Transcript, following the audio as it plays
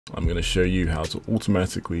I'm going to show you how to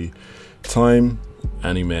automatically time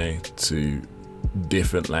anime to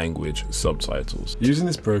different language subtitles. Using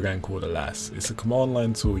this program called Alas, it's a command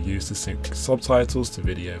line tool used to sync subtitles to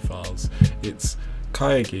video files. It's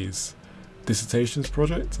Kaegi's dissertations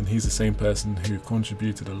project, and he's the same person who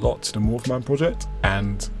contributed a lot to the MobileMally project,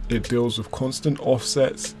 and it deals with constant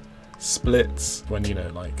offsets, splits, when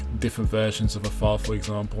like different versions of a file, for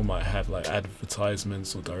example, might have like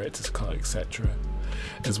advertisements or director's cut, etc.,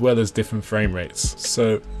 as well as different frame rates.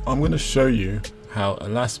 So I'm going to show you how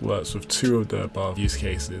Alas works with two of the above use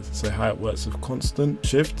cases. So how it works with constant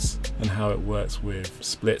shifts and how it works with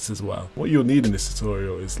splits as well. What you'll need in this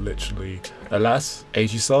tutorial is literally Alas,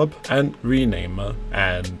 AGSub, and Renamer,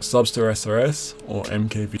 and Subster SRS or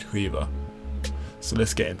MKV Cleaver. So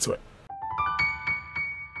let's get into it.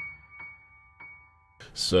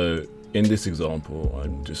 So in this example,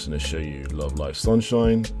 I'm just going to show you Love Live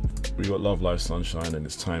Sunshine. We got Love Live Sunshine and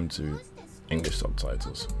it's time to English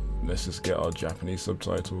subtitles. Let's just get our Japanese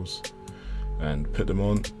subtitles and put them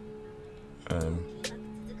on.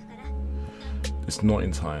 It's not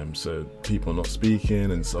in time, so people are not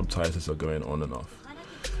speaking and subtitles are going on and off.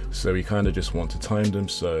 So we kind of just want to time them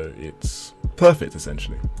so it's perfect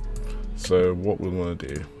essentially. So what we want to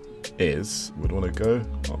do is we'd want to go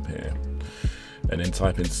up here and then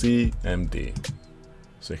type in CMD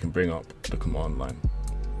so you can bring up the command line.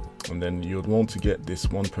 And then you'd want to get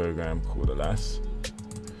this one program called Alas.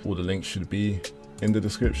 All the links should be in the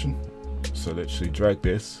description. So literally drag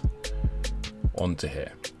this onto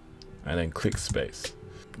here and then click space.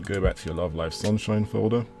 Go back to your Love Live Sunshine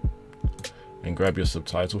folder and grab your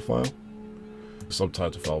subtitle file. The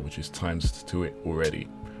subtitle file which is timed to it already,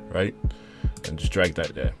 right? And just drag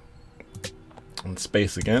that there. And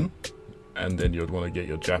space again. And then you'd want to get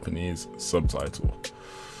your Japanese subtitle.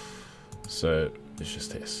 So it's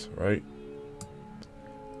just this, right?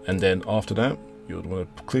 And then after that, you'd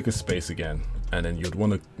want to click a space again, and then you'd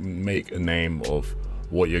want to make a name of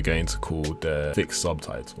what you're going to call the fixed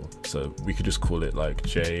subtitle. So we could just call it like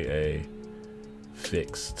JA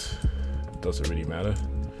fixed, doesn't really matter,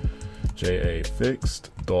 JA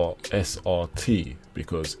fixed dot SRT,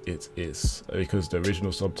 because it is the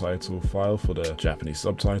original subtitle file for the Japanese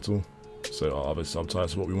subtitle. So our other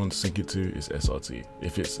subtitles, what we want to sync it to is SRT.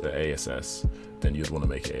 If it's an ASS, then you'd want to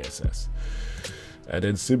make it ASS. And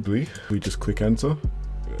then simply, we just click enter,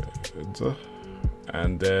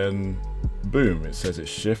 and then boom, it says it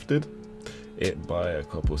shifted it by a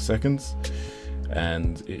couple of seconds,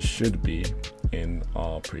 and it should be in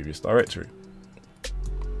our previous directory.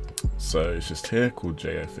 So it's just here called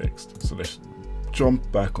JO fixed. So let's jump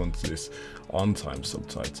back onto this untimed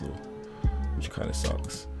subtitle, which kind of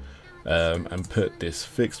sucks, and put this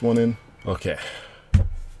fixed one in. Okay,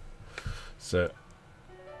 so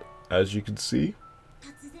as you can see,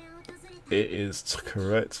 it is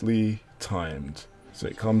correctly timed. So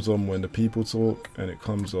it comes on when the people talk and it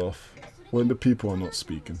comes off when the people are not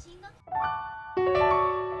speaking.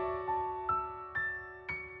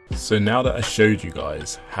 So now that I showed you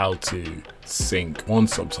guys how to sync one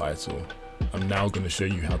subtitle, I'm now going to show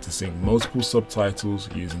you how to sync multiple subtitles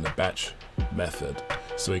using the batch method.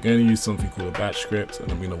 So we're going to use something called a batch script, and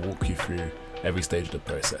I'm going to walk you through every stage of the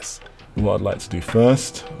process. What I'd like to do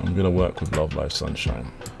first, I'm going to work with Love Live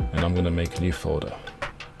Sunshine, and I'm going to make a new folder.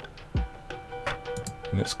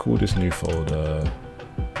 And let's call this new folder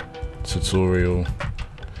Tutorial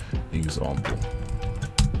Example.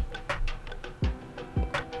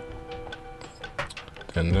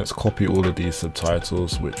 Then let's copy all of these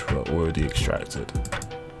subtitles which were already extracted.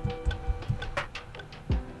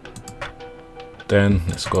 Then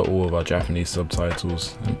let's go all of our Japanese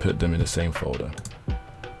subtitles and put them in the same folder.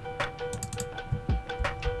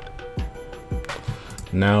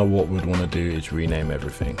 Now what we'd want to do is rename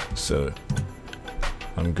everything. So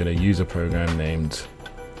I'm going to use a program named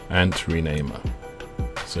Ant Renamer.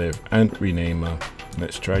 So if Ant Renamer,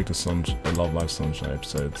 let's drag the Love Live Sunshine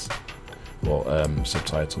episodes, well,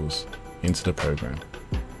 subtitles into the program.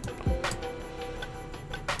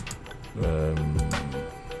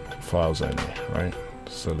 Files only, right?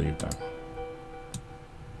 So leave that.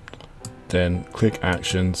 Then click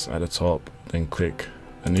Actions at the top, then click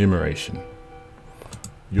Enumeration.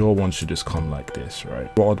 Your one should just come like this, right?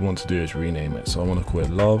 What I'd want to do is rename it. So I want to call it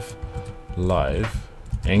Love Live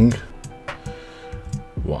Ing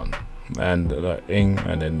 1, and Ing,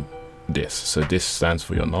 and then this. So this stands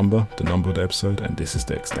for your number, the number of the episode, and this is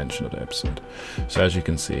the extension of the episode. So as you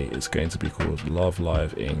can see, it's going to be called Love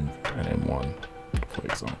Live Ing and then 1, for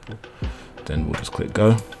example. Then we'll just click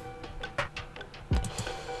go.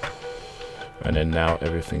 And then now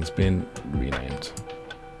everything's been renamed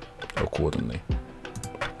accordingly.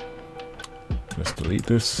 let's delete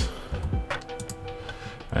this.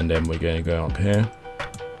 And then we're going to go up here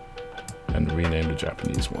and rename the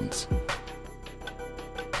Japanese ones.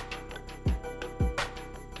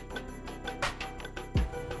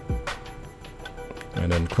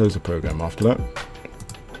 And then close the program after that.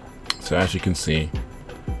 So as you can see,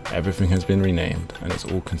 everything has been renamed and it's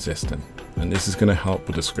all consistent. And this is going to help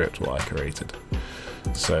with the script what I created.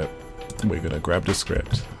 So we're going to grab the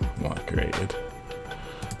script what I created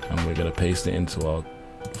and we're going to paste it into our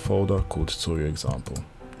folder called tutorial example.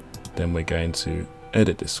 Then we're going to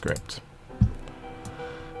edit this script.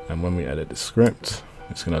 And when we edit the script,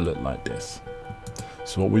 it's going to look like this.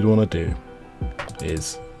 So what we want to do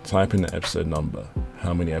is type in the episode number,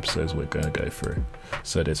 how many episodes we're going to go through.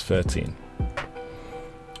 So there's 13.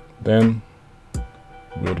 Then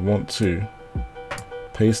we would want to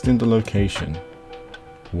paste in the location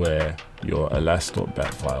where your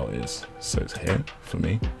alas.bat file is. So it's here for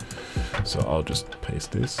me. So I'll just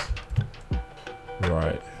paste this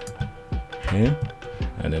right here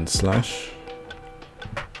and then slash.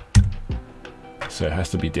 So it has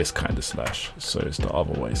to be this kind of slash. So it's the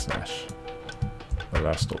other way slash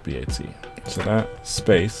alas.bat. So that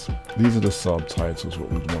space, these are the subtitles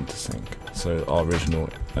what we'd want to sync. So our original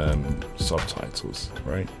subtitles,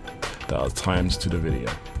 right? That are timed to the video.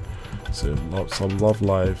 So Love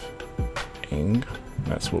Live ing,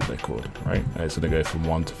 that's what they're called, right? And it's going to go from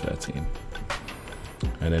 1 to 13.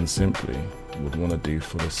 And then simply we'd want to do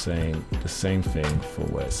for the same thing for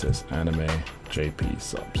where it says anime JP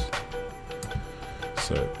subs.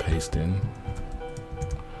 So paste in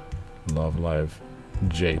Love Live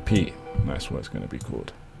JP. That's what it's going to be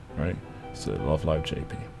called, right? So Love Live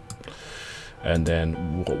JP. And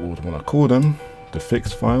then what we would want to call them, the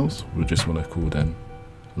fixed files, we just want to call them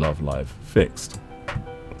Love Live fixed.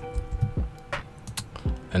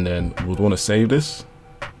 And then we'd want to save this.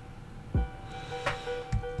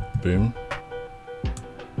 Boom.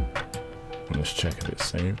 And let's check if it's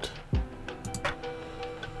saved.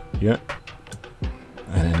 Yep.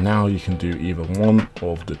 And then now you can do either one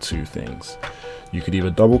of the two things. You could either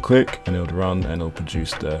double click and it would run and it'll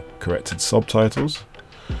produce the corrected subtitles,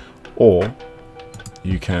 or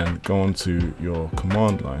you can go onto your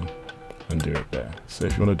command line and do it there. So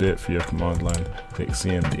if you want to do it for your command line, click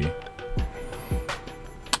CMD.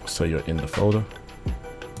 So you're in the folder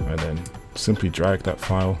and then simply drag that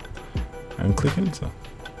file and click enter.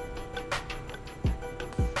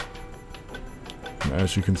 And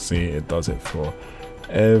as you can see, it does it for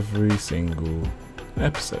every single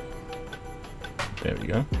episode. There we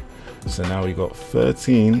go. So now we got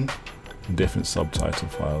 13 different subtitle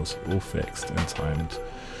files all fixed and timed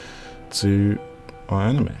to our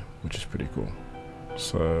anime, which is pretty cool.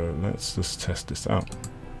 So let's just test this out.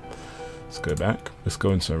 Let's go back. Let's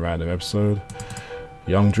go into a random episode.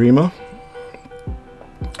 Young Dreamer.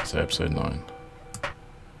 So episode 9.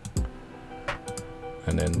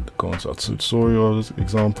 And then go into our tutorial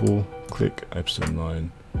example. Click episode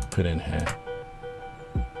 9. Put in here.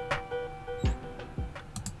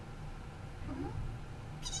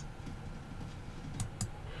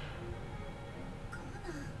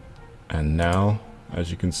 And now,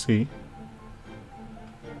 as you can see,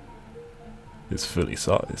 it's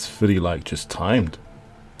fully like just timed.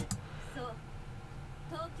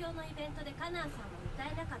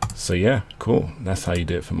 So yeah, cool. That's how you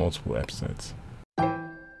do it for multiple episodes.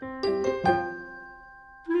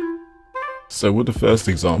 So with the first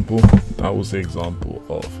example, that was the example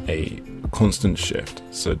of a constant shift.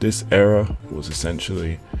 So this error was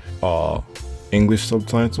essentially our English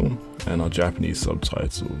subtitle and our Japanese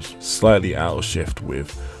subtitles slightly out of shift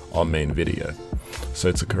with our main video.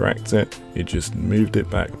 So to correct it, it just moved it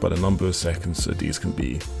back by the number of seconds so these can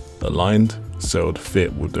be aligned so it would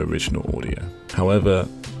fit with the original audio. However,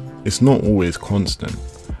 it's not always constant,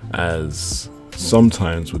 as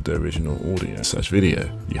sometimes with the original audio / video,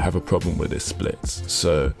 you have a problem with its splits.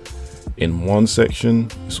 So in one section,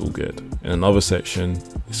 it's all good. In another section,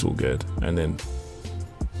 it's all good. And then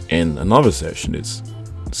in another section, it's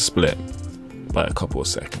split by a couple of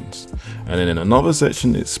seconds. And then in another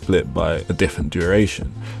section, it's split by a different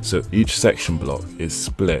duration. So each section block is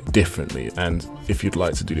split differently. And if you'd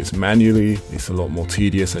like to do this manually, it's a lot more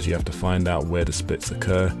tedious, as you have to find out where the splits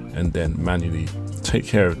occur and then manually take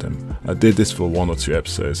care of them. I did this for 1 or 2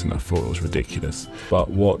 episodes and I thought it was ridiculous. But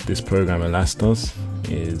what this program Alas does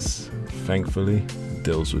is, thankfully,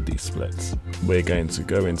 deals with these splits. We're going to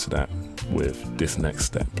go into that with this next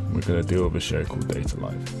step. We're going to deal with a show called Data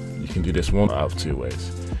Live. You can do this one out of 2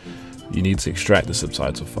 ways. You need to extract the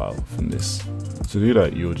subtitle file from this. To do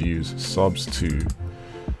that, you would use subs to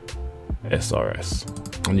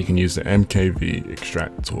SRS, and you can use the MKV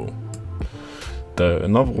extract tool. Though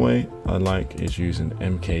another way I like is using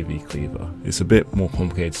MKV Cleaver. It's a bit more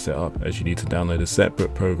complicated to set up, as you need to download a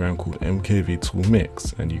separate program called MKV Tool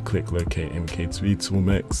Mix, and you click locate MKV Tool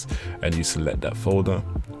Mix and you select that folder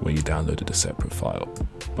where you downloaded a separate file.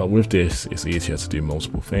 But with this, it's easier to do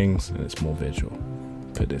multiple things and it's more visual.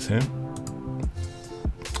 Put this here,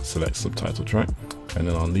 select subtitle track, and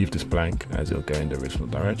then I'll leave this blank as it'll go in the original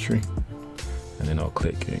directory, and then I'll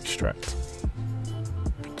click extract.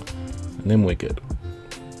 And then we're good.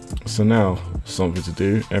 So now, something to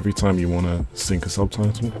do, every time you want to sync a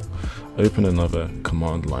subtitle, open another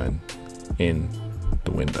command line in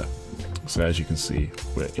the window. So as you can see,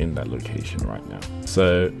 we're in that location right now.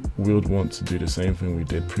 So we would want to do the same thing we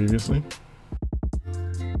did previously.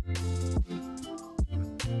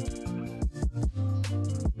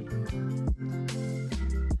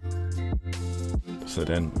 So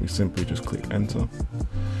then we simply just click enter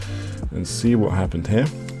and see what happened here.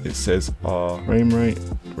 It says our frame rate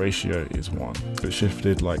ratio is 1. It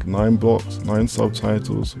shifted like 9 blocks, 9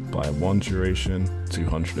 subtitles by one duration,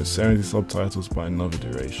 270 subtitles by another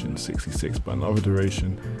duration, 66 by another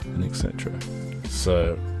duration, and etc.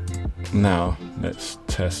 So now let's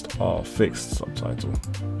test our fixed subtitle.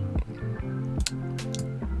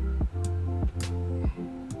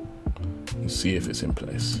 And see if it's in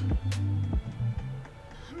place.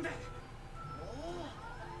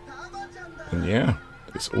 And yeah,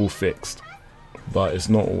 it's all fixed, but it's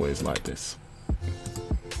not always like this.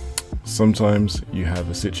 Sometimes you have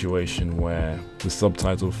a situation where the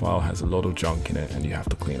subtitle file has a lot of junk in it and you have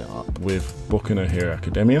to clean it up. With Boku no Hero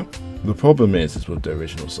Academia, the problem is with the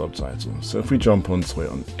original subtitle. So if we jump onto it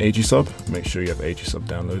on Agisub, make sure you have Agisub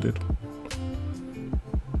downloaded.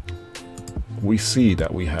 We see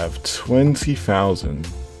that we have 20,000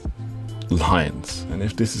 lines, and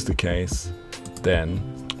if this is the case, then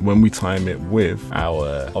when we time it with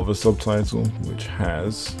our other subtitle, which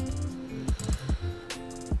has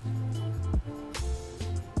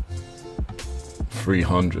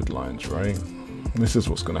 (300) lines, right? This is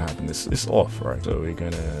what's gonna happen. It's off, right? So we're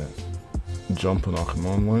gonna jump on our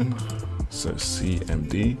command line. So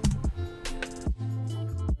CMD.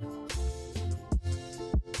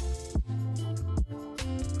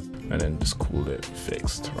 And then just call it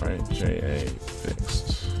fixed, right? JA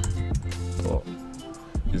fixed. Dot.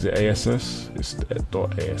 Is it ASS? It's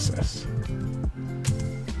 .ass.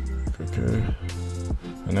 Okay.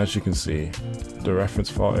 And as you can see, the reference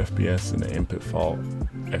file FPS and the input file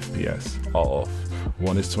FPS are off.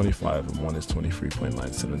 One is 25 and one is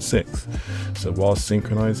 23.976. So while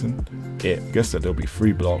synchronizing, it guess that there'll be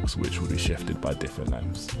 3 blocks which will be shifted by different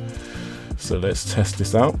lengths. So let's test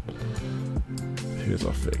this out. Here's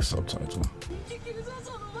our fixed subtitle.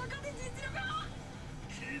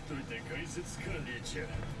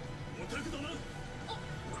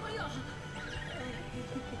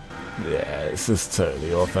 Yeah, this is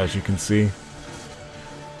totally off, as you can see.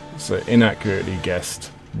 So inaccurately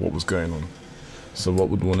guessed what was going on. So what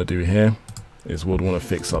we'd want to do here is we'd want to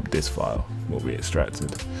fix up this file, what we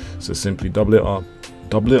extracted. So simply open it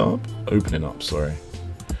up, sorry,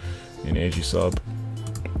 in Agisub,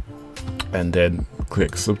 and then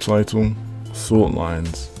click subtitle, sort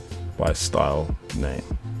lines by style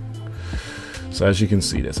name. So as you can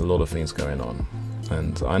see, there's a lot of things going on,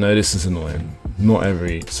 and I know this is annoying. Not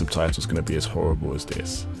every subtitle is going to be as horrible as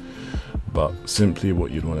this, but simply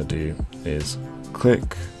what you'd want to do is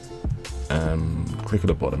click at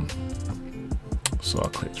the bottom. So I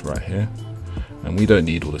clicked right here, and we don't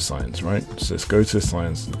need all the signs, right? So let's go to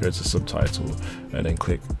signs, go to subtitle, and then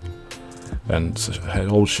click and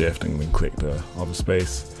hold shift and then click the other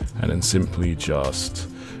space, and then simply just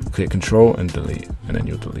click control and delete, and then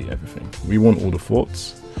you'll delete everything. We want all the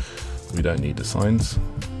thoughts, we don't need the signs.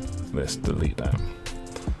 Let's delete that.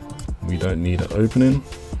 We don't need an opening,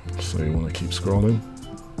 so we want to keep scrolling.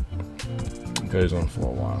 It goes on for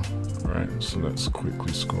a while, right? So let's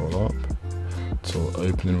quickly scroll up till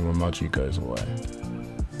opening Romaji goes away.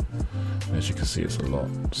 As you can see, it's a lot.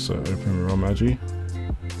 So opening Romaji,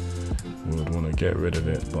 we would want to get rid of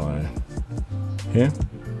it by here,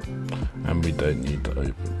 and we don't need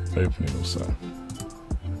the opening also.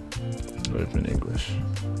 Open English.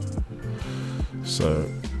 So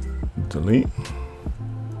delete.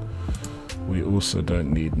 We also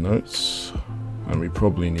don't need notes, and we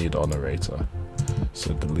probably need our narrator.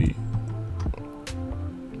 So delete.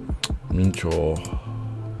 Intro.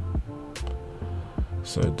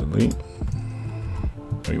 So delete.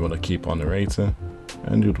 We want to keep our narrator,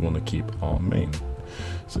 and you'd want to keep our main.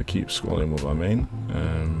 So keep scrolling with our main.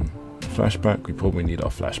 Flashback, we probably need our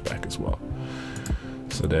flashback as well.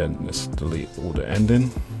 So then let's delete all the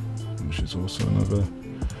ending, which is also another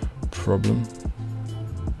problem.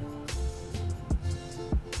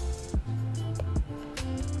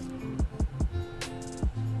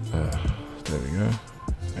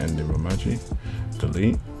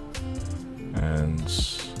 delete, and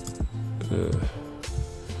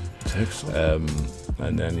text,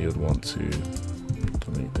 and then you'd want to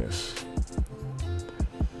delete this.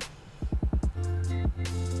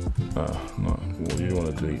 No, well, you want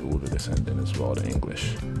to delete all of this ending as well, the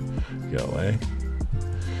English. Go away.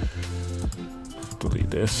 Delete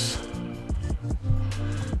this.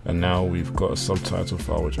 And now we've got a subtitle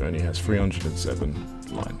file which only has 307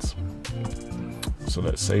 lines. So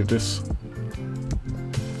let's save this.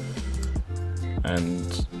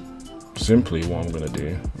 And simply what I'm going to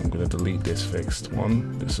do, I'm going to delete this fixed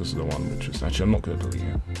one. This is the one which is, actually I'm not going to delete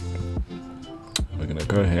it. We're going to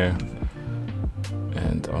go here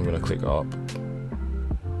and I'm going to click up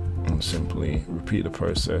and simply repeat the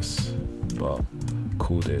process, but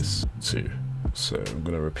call this 2. So I'm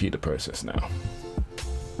going to repeat the process now.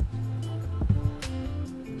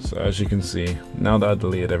 So as you can see, now that I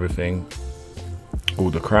deleted everything, all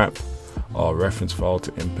the crap, our reference file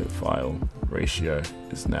to input file ratio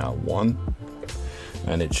is now 1,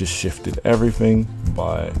 and it just shifted everything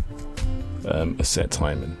by a set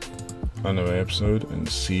timing. Another episode and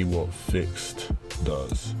see what fixed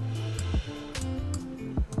does.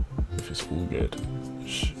 If it's all good.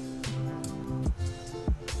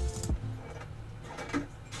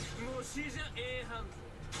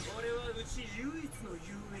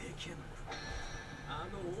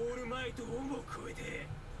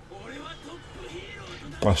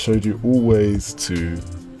 I showed you all ways to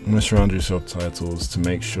mess around your subtitles to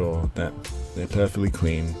make sure that they're perfectly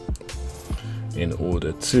clean in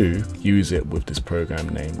order to use it with this program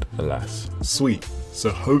named Alas. Sweet.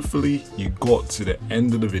 So hopefully you got to the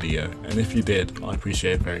end of the video, and if you did, I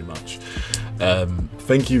appreciate it very much.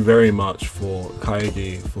 Thank you very much for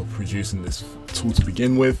Kaegi for producing this tool to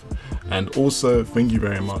begin with, and also thank you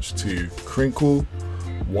very much to Crinkle,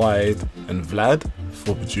 Wide and Vlad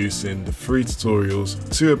for producing the 3 tutorials,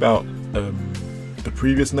 2 about the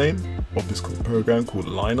previous name of this program called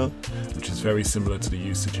Liner, which is very similar to the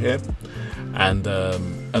usage here, and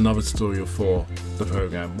another tutorial for the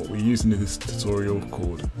program, what we're using in this tutorial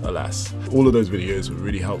called Alas. All of those videos were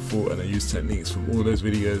really helpful, and I used techniques from all of those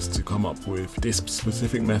videos to come up with this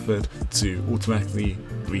specific method to automatically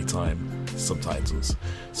retime subtitles.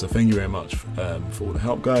 So thank you very much for all the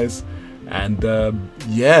help, guys, and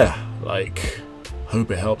yeah, like, hope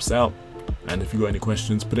it helps out. And if you got any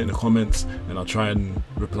questions, put it in the comments and I'll try and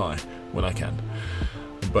reply when I can.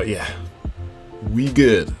 But yeah, we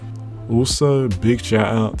good. Also, big shout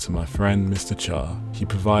out to my friend Mr. Cha. He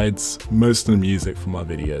provides most of the music for my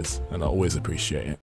videos and I always appreciate it.